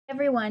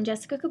Everyone,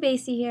 Jessica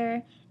Kubasi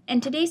here. In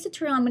today's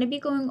tutorial, I'm going to be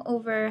going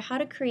over how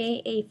to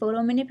create a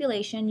photo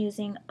manipulation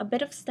using a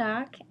bit of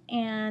stock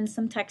and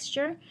some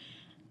texture.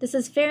 This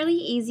is fairly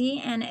easy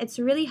and it's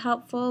really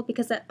helpful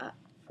because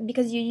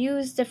you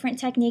use different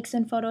techniques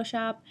in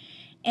Photoshop,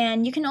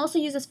 and you can also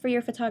use this for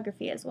your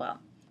photography as well.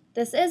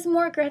 This is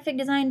more graphic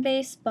design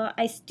based, but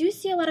I do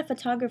see a lot of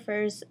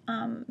photographers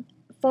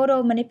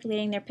photo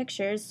manipulating their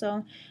pictures,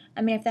 so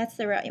if that's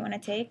the route you want to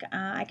take,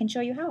 I can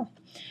show you how.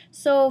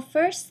 So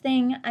first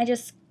thing, I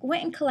just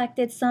went and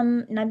collected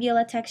some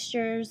nebula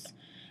textures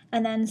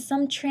and then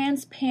some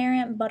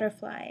transparent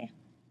butterfly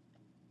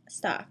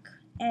stock.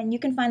 And you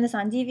can find this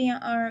on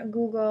DeviantArt,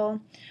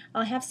 Google.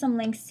 I'll have some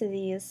links to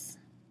these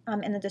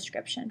in the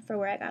description for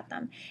where I got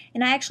them.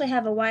 And I actually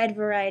have a wide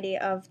variety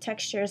of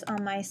textures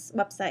on my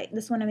website.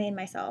 This one I made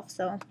myself,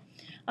 so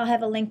I'll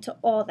have a link to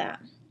all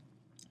that.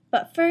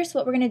 But first,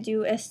 what we're going to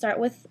do is start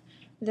with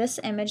this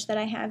image that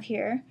I have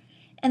here.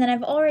 And then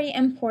I've already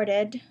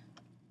imported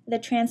the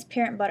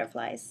transparent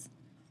butterflies.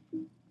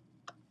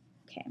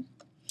 Okay.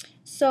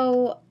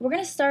 So we're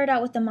going to start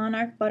out with the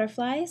monarch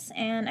butterflies.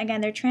 And again,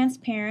 they're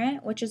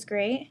transparent, which is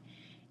great.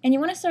 And you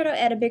want to start out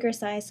at a bigger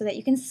size so that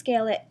you can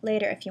scale it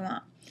later if you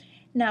want.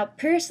 Now,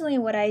 personally,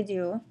 what I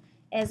do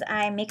is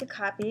I make a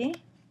copy,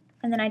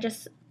 and then I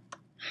just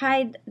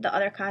hide the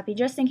other copy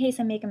just in case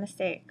I make a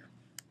mistake.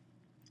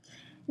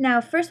 Now,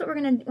 first what we're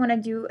going to want to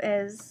do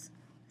is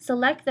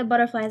select the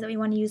butterflies that we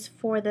want to use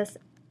for this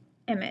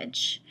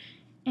image.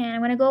 And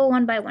I'm going to go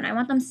one by one. I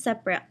want them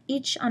separate,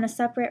 each on a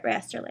separate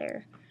raster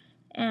layer.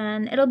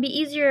 And it'll be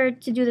easier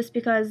to do this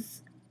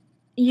because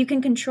you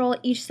can control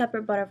each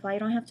separate butterfly. You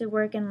don't have to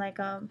work in like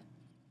a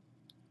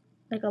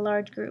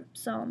large group.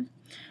 So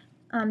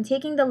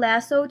taking the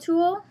lasso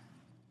tool,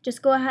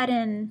 just go ahead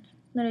and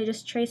literally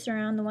just trace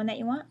around the one that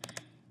you want.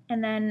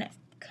 And then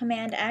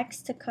Command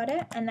X to cut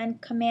it, and then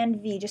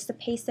Command V just to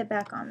paste it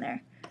back on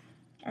there.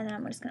 And then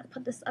I'm just going to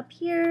put this up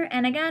here,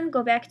 and again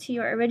go back to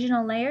your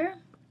original layer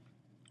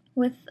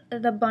with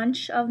the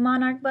bunch of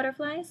monarch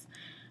butterflies,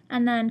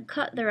 and then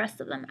cut the rest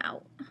of them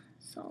out.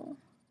 So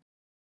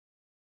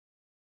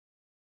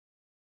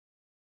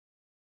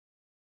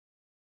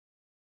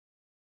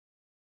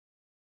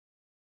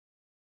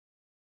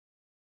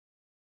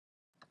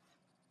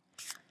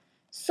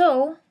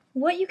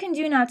what you can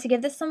do now to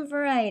give this some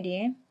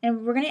variety,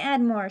 and we're going to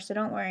add more, so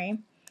don't worry.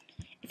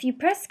 If you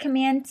press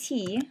Command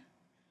T,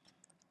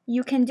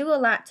 you can do a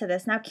lot to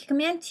this. Now,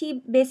 Command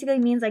T basically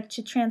means like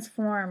to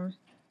transform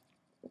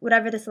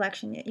whatever the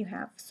selection you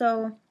have.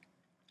 So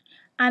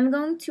I'm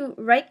going to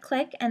right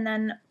click and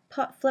then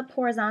flip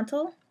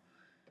horizontal,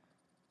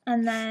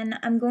 and then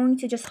I'm going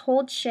to just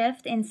hold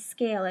shift and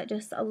scale it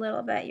just a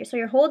little bit. So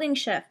you're holding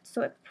shift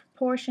so it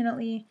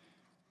proportionately,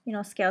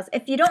 scales.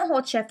 If you don't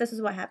hold shift, this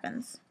is what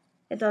happens.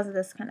 It does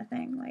this kind of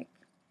thing, like,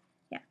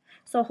 yeah.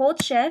 So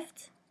hold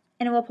shift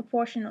and it will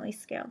proportionately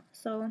scale.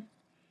 So I'm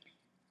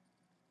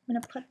going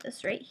to put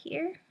this right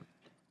here.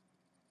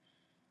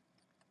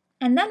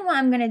 And then what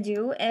I'm going to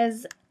do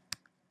is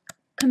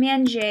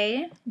Command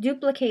J,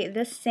 duplicate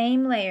this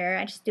same layer.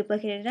 I just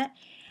duplicated it.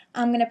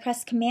 I'm going to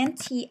press Command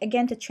T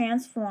again to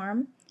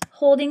transform,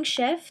 holding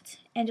shift,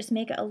 and just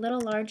make it a little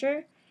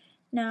larger.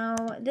 Now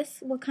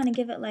this will kind of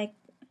give it like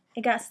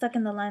it got stuck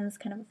in the lens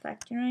kind of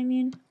effect, you know what I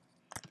mean?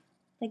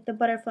 Like the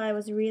butterfly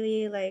was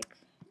really like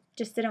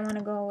just didn't want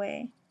to go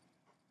away.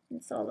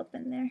 It's all up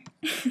in there.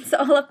 It's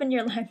all up in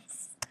your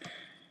lens.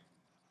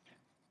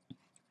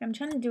 I'm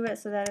trying to do it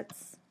so that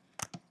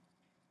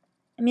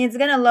it's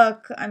gonna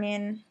look,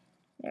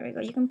 there we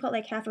go. You can put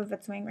like half of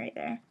its wing right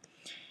there.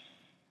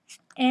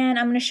 And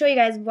I'm going to show you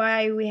guys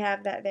why we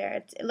have that there.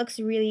 It looks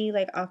really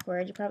like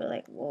awkward. You're probably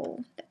like,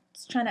 whoa,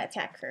 it's trying to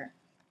attack her.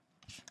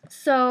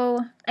 So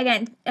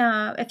again,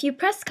 if you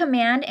press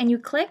Command and you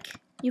click,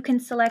 you can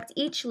select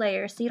each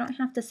layer, so you don't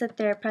have to sit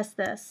there and press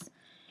this.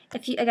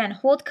 If you, again,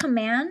 hold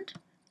Command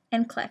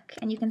and click,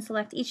 and you can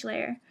select each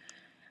layer.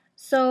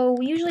 So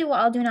usually what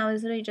I'll do now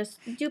is literally just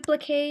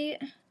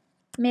duplicate,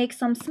 make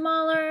some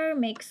smaller,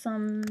 make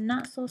some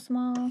not so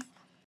small.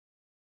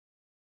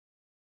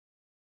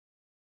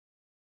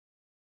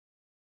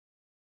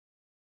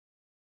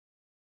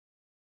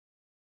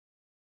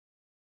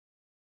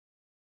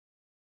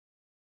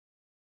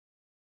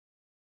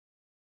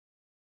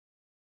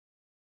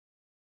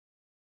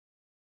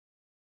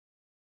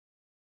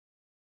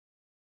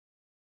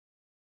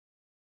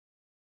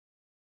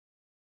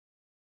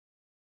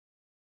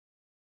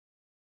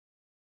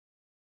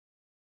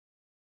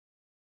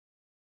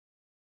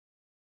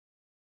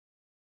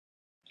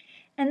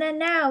 And then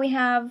now we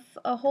have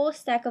a whole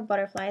stack of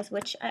butterflies,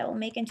 which I will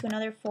make into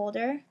another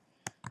folder.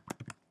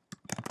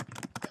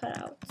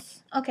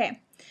 Cutouts.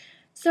 Okay,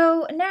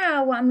 so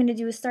now what I'm going to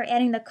do is start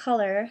adding the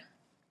color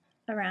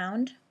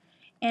around.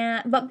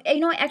 But you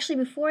know what, actually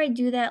before I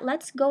do that,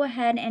 let's go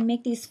ahead and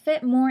make these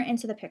fit more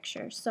into the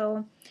picture.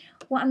 So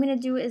what I'm going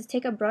to do is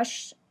take a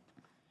brush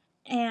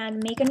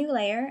and make a new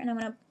layer, and I'm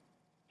going to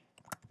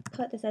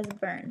put this as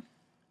burn.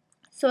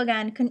 So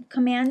again,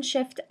 Command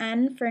Shift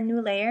N for a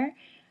new layer.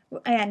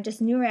 again,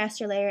 just new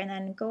raster layer, and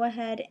then go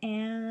ahead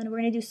and we're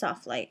going to do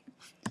soft light.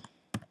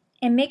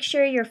 And make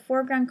sure your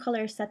foreground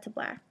color is set to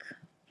black.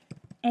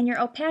 And your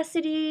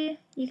opacity,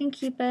 you can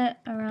keep it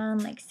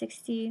around like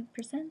 60%.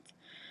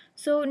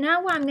 So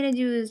now what I'm going to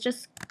do is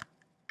just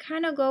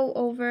kind of go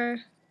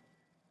over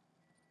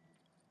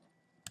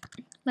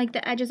like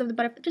the edges of the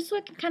butterfly, just so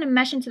it can kind of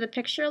mesh into the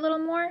picture a little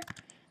more.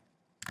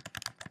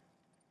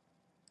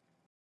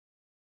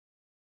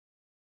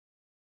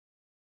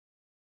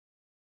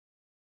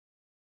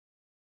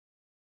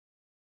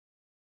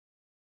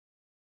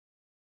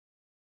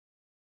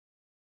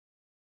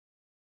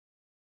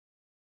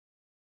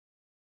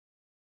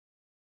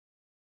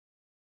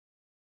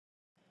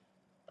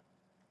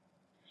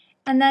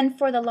 And then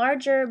for the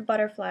larger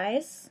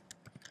butterflies,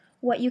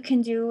 what you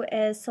can do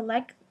is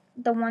select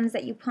the ones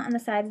that you put on the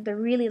sides, the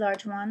really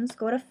large ones,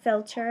 go to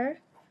Filter,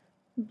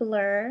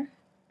 Blur,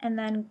 and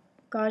then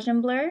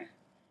Gaussian Blur.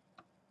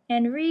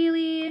 And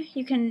really,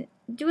 you can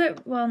do it,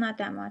 well, not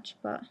that much,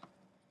 but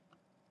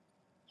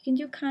you can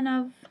do kind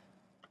of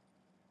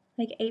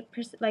like 8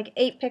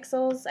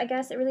 pixels, I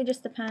guess. It really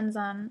just depends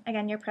on,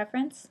 again, your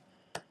preference.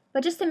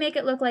 But just to make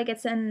it look like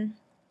it's in,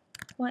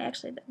 well,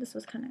 actually, this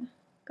was kind of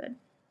good,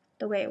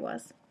 the way it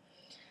was.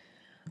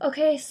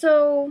 Okay,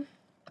 so,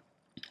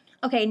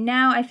 okay,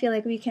 now I feel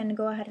like we can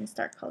go ahead and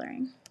start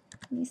coloring.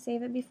 Let me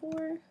save it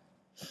before.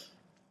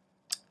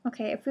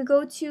 Okay, if we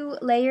go to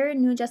Layer,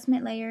 New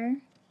Adjustment Layer,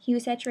 Hue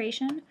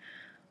Saturation,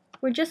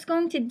 we're just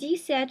going to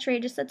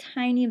desaturate just a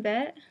tiny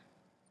bit.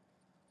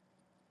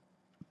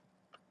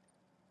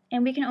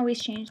 And we can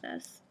always change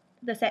this,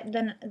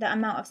 the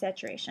amount of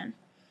saturation.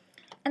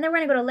 And then we're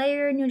going to go to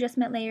Layer, New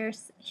Adjustment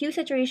Layers, Hue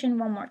Saturation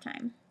one more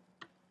time.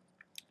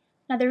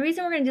 Now the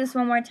reason we're going to do this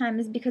one more time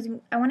is because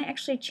I want to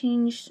actually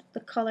change the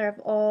color of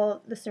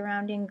all the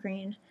surrounding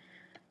green.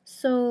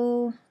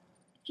 So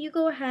if you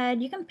go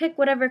ahead, you can pick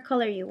whatever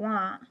color you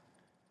want.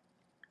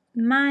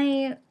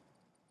 My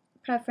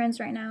preference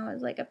right now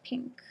is like a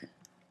pink,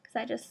 because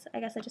I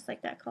guess I just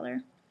like that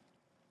color.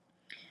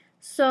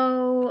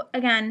 So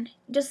again,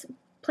 just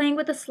playing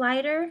with the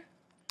slider.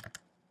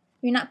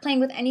 You're not playing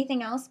with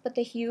anything else but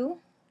the hue.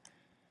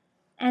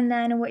 And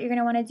then what you're going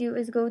to want to do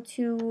is go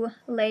to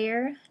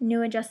Layer,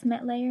 New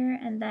Adjustment Layer,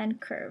 and then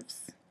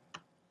Curves.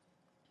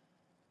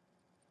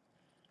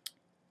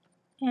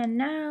 And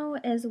now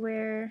is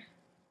where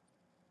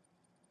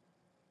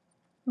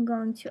I'm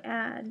going to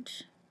add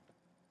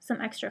some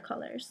extra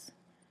colors.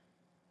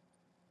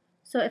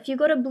 So if you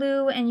go to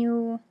blue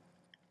and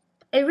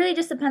it really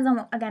just depends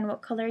on, again,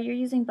 what color you're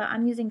using, but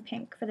I'm using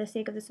pink for the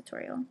sake of this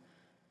tutorial.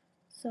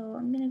 So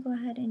I'm going to go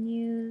ahead and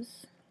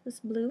use this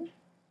blue.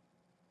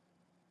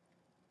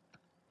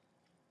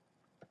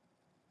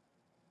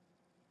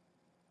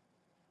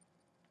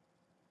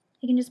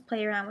 You can just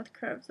play around with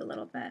curves a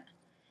little bit.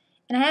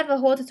 And I have a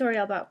whole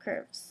tutorial about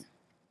curves.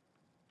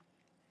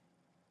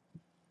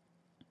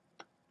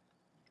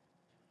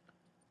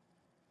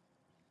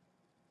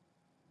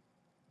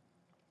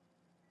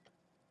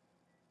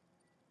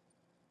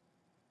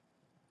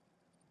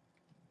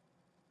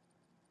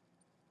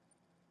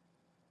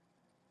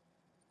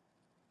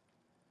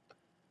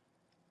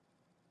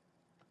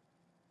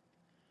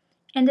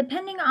 And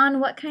depending on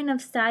what kind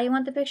of style you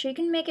want the picture, you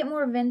can make it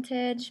more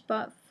vintage,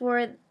 but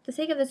for the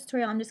sake of this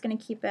tutorial, I'm just going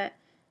to keep it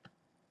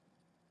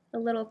a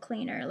little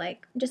cleaner,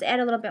 like just add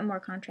a little bit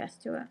more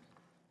contrast to it.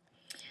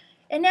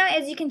 And now,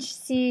 as you can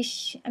see,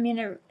 she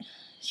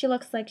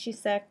looks like she's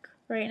sick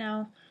right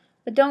now,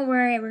 but don't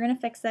worry, we're going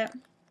to fix it.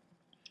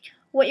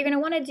 What you're going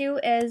to want to do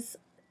is,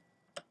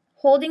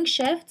 holding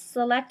Shift,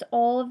 select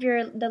all of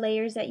the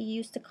layers that you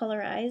used to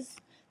colorize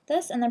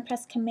this, and then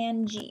press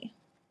Command G.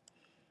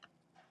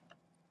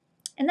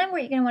 And then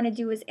what you're going to want to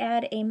do is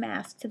add a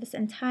mask to this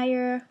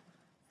entire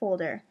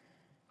folder.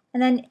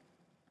 And then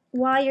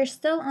while you're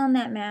still on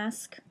that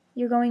mask,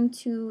 you're going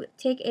to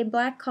take a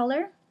black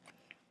color,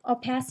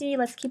 opacity,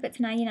 let's keep it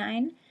to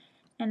 99,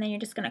 and then you're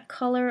just going to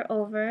color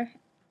over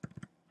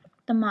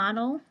the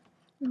model,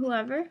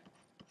 whoever,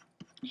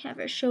 have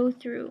her show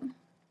through.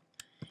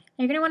 And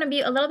you're going to want to be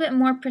a little bit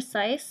more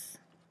precise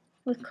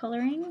with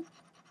coloring.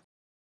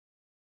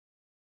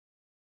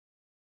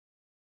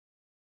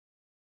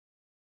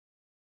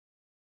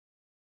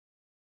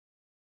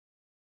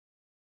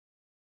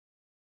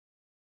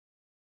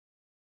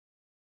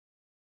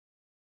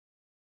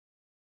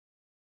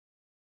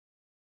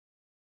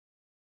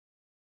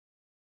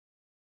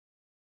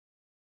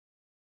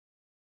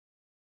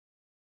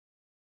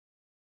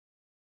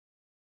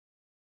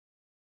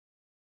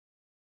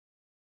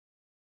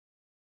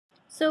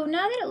 So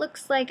now that it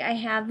looks like I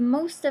have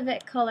most of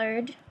it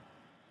colored,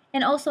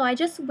 and also I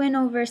just went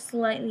over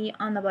slightly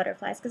on the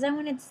butterflies because I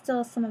wanted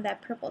still some of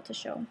that purple to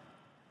show.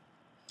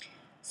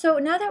 So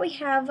now that we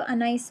have a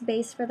nice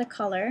base for the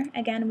color,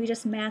 again we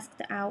just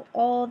masked out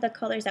all the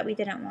colors that we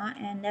didn't want,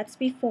 and that's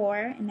before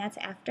and that's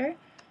after.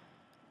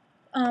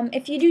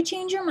 If you do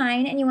change your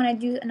mind and you want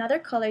to do another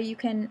color, you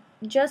can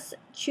just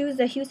choose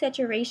the hue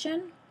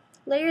saturation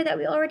layer that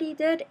we already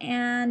did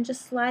and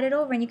just slide it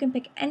over, and you can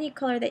pick any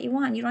color that you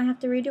want. You don't have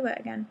to redo it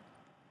again.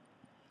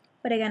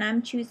 But again,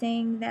 I'm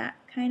choosing that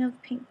kind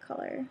of pink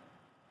color.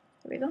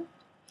 There we go.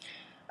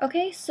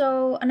 Okay,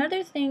 so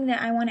another thing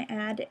that I want to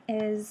add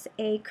is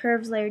a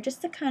curves layer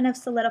just to kind of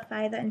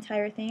solidify the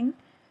entire thing.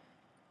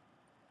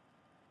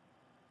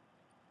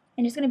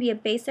 And it's going to be a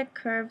basic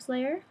curves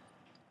layer.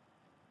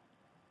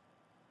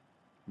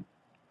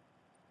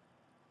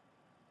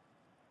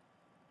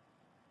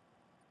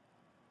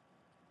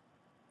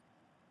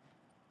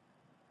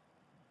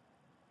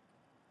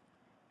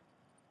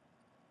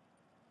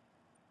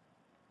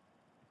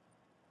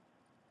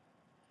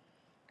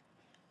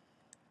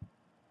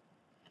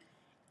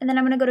 And then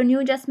I'm going to go to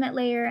new adjustment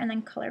layer and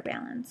then color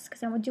balance,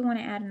 because I do want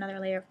to add another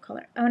layer of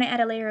color. I want to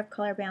add a layer of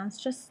color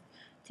balance just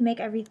to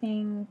make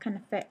everything kind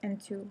of fit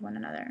into one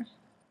another.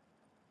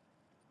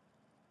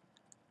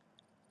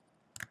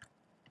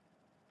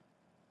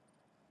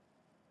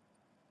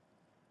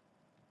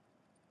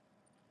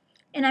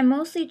 And I'm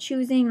mostly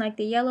choosing like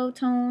the yellow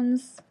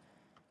tones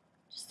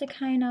just to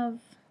kind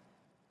of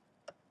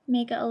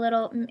make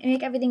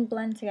everything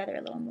blend together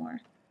a little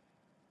more.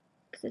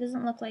 Because it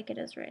doesn't look like it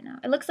is right now.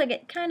 It looks like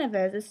it kind of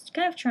is. It's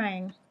kind of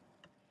trying.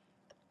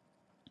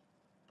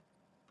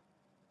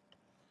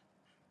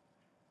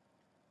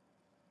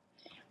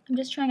 I'm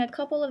just trying a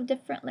couple of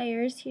different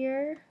layers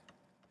here.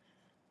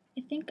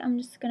 I think I'm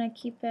just going to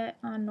keep it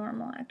on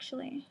normal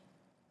actually.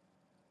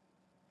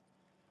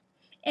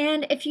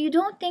 And if you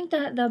don't think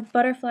that the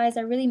butterflies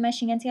are really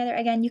meshing in together,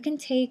 again, you can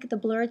take the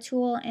blur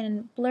tool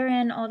and blur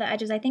in all the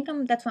edges. I think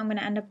that's what I'm going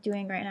to end up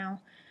doing right now.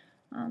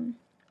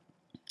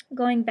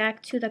 Going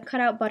back to the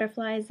cutout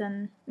butterflies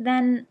and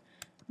then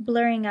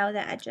blurring out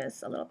the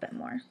edges a little bit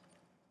more.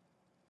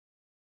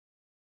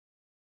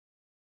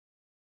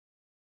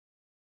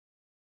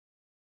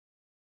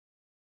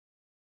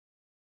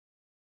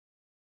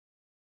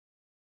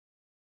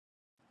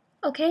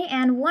 Okay,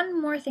 and one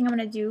more thing I'm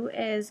going to do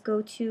is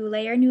go to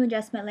layer, new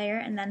adjustment layer,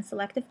 and then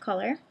selective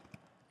color.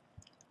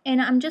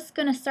 And I'm just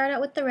going to start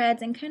out with the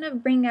reds and kind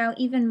of bring out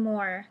even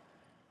more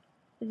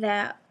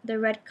the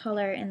red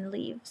color in the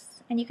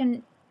leaves. And you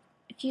can,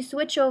 if you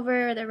switch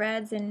over the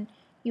reds and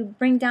you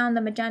bring down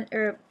the magenta,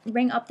 or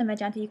bring up the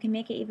magenta, you can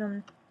make it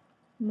even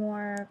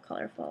more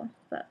colorful.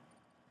 But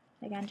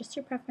again, just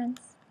your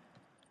preference.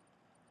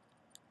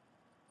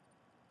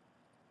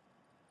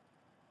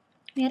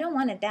 I mean, I don't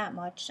want it that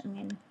much. I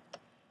mean,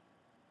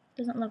 it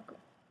doesn't look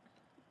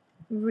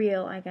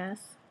real, I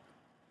guess.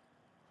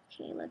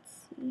 Okay,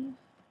 let's see.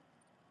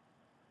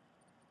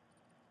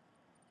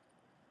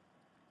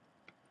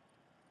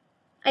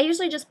 I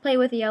usually just play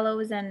with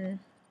yellows and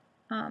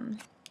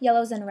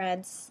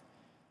reds.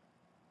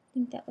 I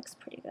think that looks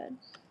pretty good.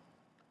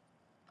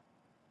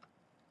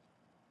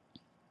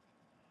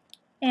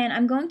 And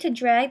I'm going to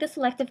drag the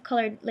selective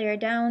color layer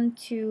down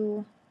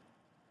to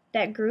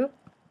that group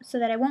so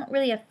that it won't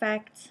really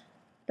affect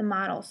the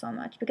model so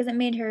much because it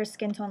made her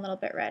skin tone a little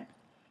bit red.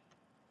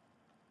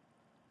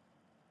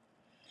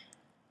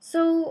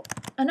 So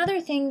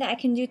another thing that I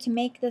can do to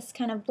make this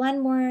kind of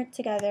blend more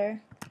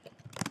together,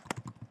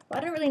 well,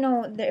 I don't really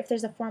know if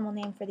there's a formal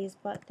name for these,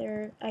 but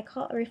I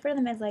refer to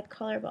them as like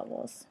color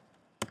bubbles.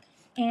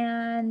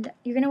 And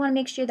you're going to want to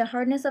make sure the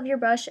hardness of your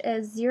brush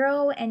is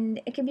 0,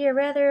 and it can be a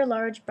rather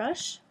large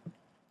brush.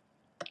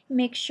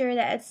 Make sure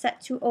that it's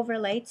set to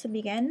overlay to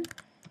begin.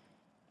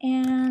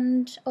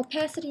 And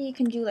opacity you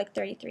can do like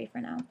 33 for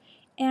now.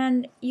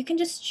 And you can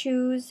just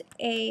choose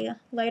a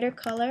lighter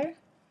color.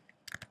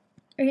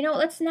 Or you know,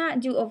 let's not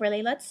do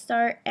overlay. Let's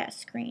start at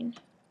screen.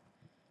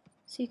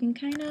 So you can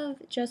kind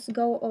of just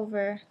go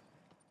over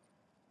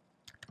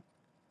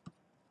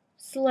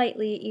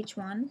slightly each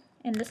one.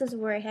 And this is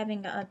where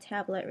having a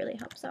tablet really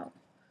helps out.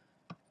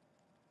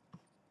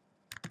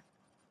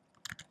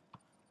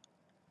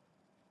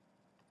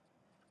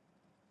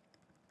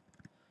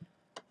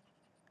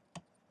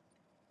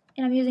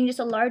 And I'm using just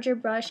a larger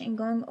brush and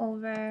going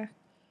over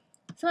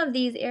some of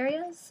these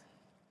areas.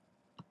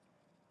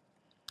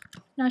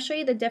 And I'll show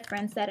you the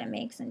difference that it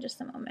makes in just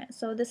a moment.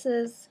 So this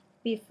is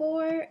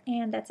before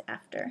and that's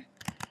after.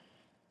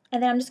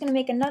 And then I'm just going to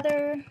make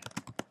another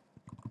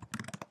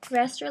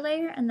raster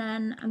layer, and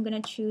then I'm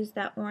going to choose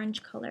that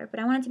orange color, but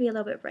I want it to be a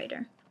little bit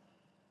brighter.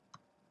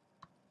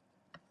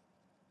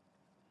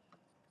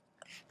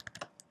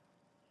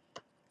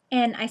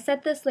 And I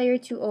set this layer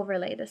to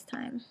overlay this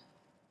time.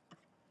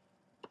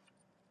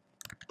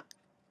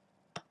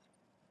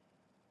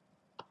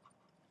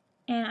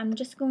 And I'm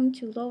just going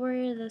to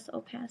lower this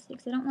opacity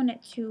because I don't want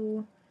it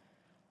too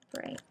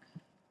bright.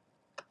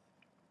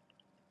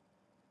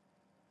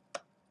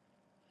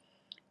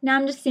 Now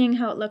I'm just seeing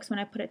how it looks when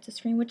I put it to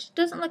screen, which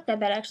doesn't look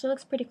that bad. It actually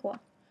looks pretty cool.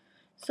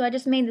 So I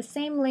just made the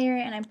same layer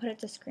and I put it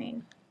to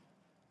screen.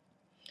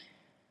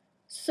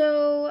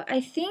 So I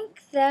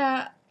think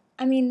that,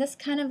 I mean, this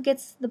kind of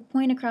gets the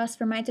point across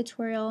for my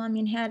tutorial. I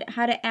mean, how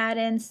to add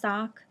in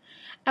stock.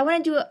 I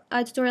want to do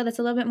a tutorial that's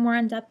a little bit more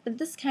in depth, but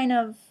this kind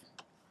of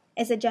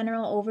is a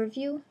general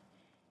overview.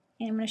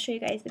 And I'm going to show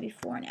you guys the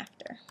before and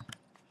after.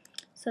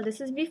 So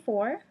this is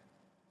before,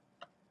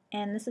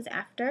 and this is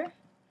after.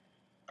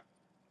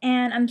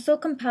 And I'm so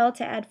compelled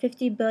to add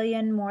 50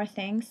 billion more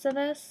things to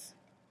this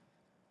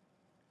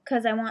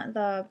because I want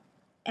the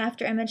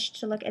after image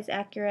to look as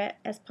accurate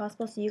as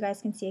possible so you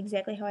guys can see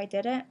exactly how I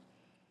did it.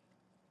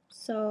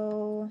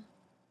 So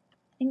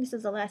I think this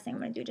is the last thing I'm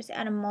going to do, just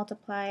add a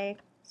multiply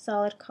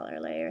solid color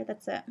layer.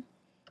 That's it.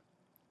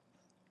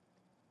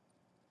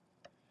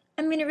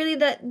 I mean, really,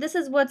 this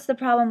is what's the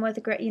problem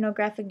with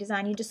graphic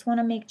design. You just want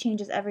to make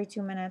changes every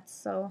 2 minutes.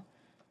 So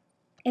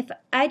if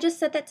I just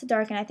set that to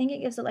darken, I think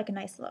it gives it like a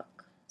nice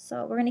look.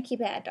 So we're going to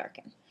keep it at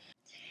darken.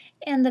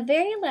 And the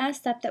very last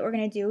step that we're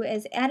going to do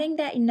is adding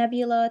that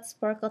nebula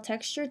sparkle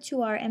texture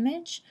to our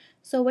image.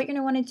 So what you're going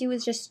to want to do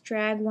is just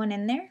drag one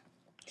in there.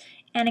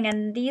 And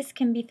again, these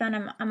can be found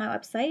on my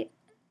website,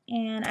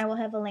 and I will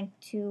have a link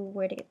to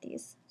where to get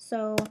these.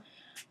 So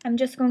I'm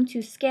just going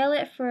to scale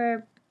it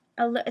for,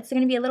 it's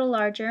going to be a little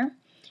larger,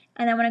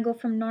 and I want to go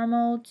from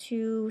normal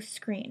to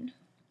screen.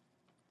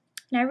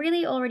 And I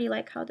really already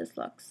like how this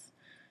looks.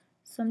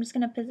 So I'm just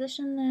going to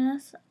position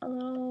this a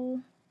little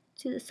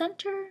to the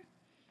center,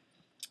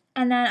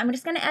 and then I'm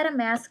just going to add a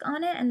mask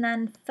on it and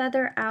then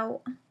feather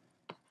out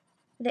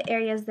the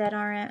areas that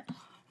aren't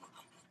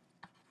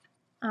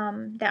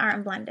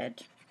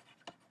blended.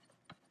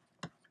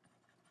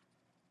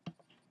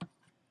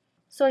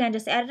 So again,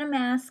 just added a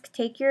mask,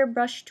 take your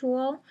brush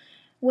tool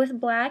with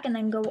black and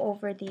then go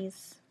over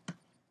these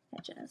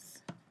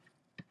edges.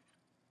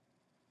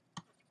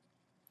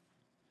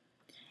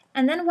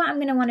 And then what I'm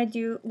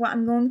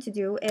going to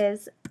do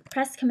is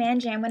press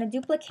Command J. I'm going to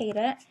duplicate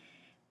it,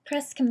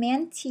 press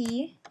Command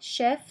T,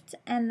 Shift,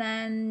 and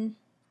then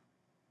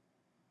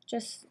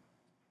just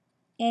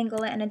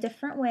angle it in a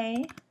different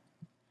way.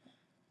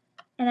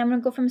 And I'm going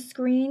to go from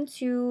screen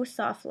to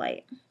soft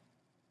light.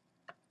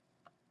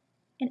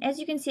 And as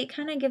you can see, it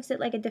kind of gives it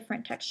like a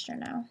different texture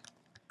now.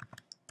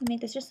 I'll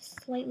make this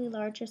just slightly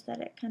larger so that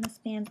it kind of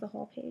spans the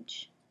whole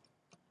page.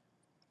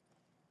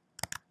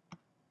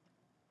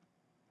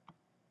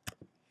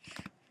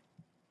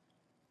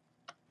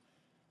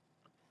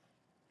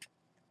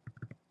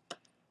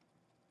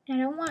 And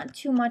I don't want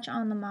too much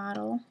on the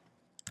model.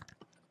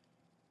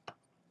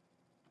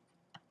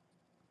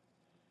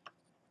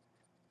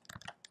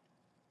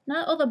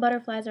 Not all the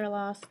butterflies are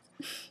lost.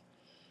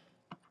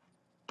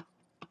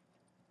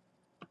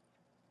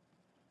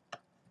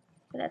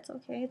 But that's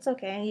okay. It's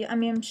okay. I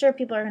mean, I'm sure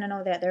people are going to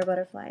know that they're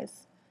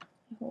butterflies.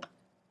 I hope.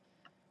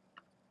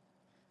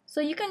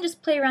 So you can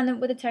just play around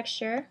with the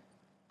texture.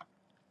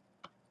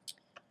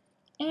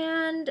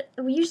 And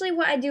usually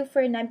what I do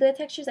for nebula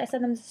textures, I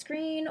set them to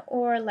screen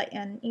or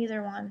lighten,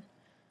 either one.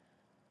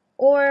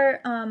 Or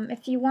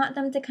if you want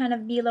them to kind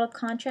of be a little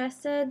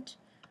contrasted,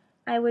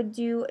 I would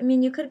do, I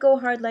mean, you could go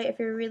hard light if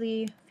you're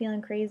really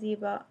feeling crazy,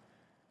 but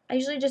I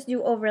usually just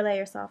do overlay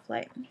or soft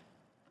light.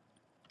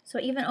 So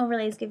even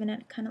overlay is giving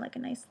it kind of like a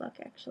nice look,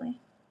 actually.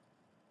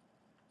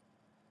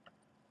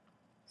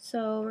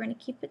 So we're going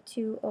to keep it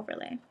to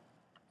overlay.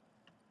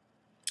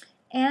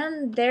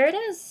 And there it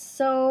is.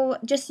 So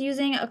just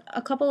using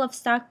a couple of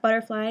stock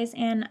butterflies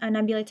and a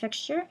nebula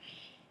texture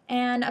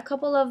and a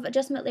couple of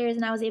adjustment layers,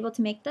 and I was able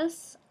to make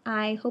this.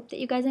 I hope that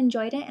you guys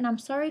enjoyed it, and I'm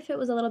sorry if it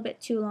was a little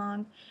bit too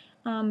long.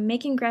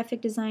 Making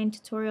graphic design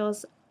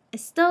tutorials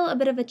is still a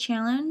bit of a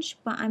challenge,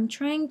 but I'm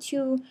trying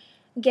to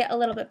get a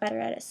little bit better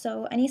at it.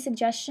 So any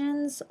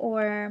suggestions,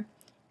 or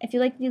if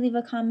you'd like to leave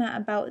a comment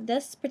about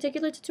this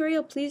particular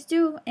tutorial, please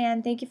do,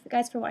 and thank you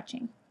guys for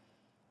watching.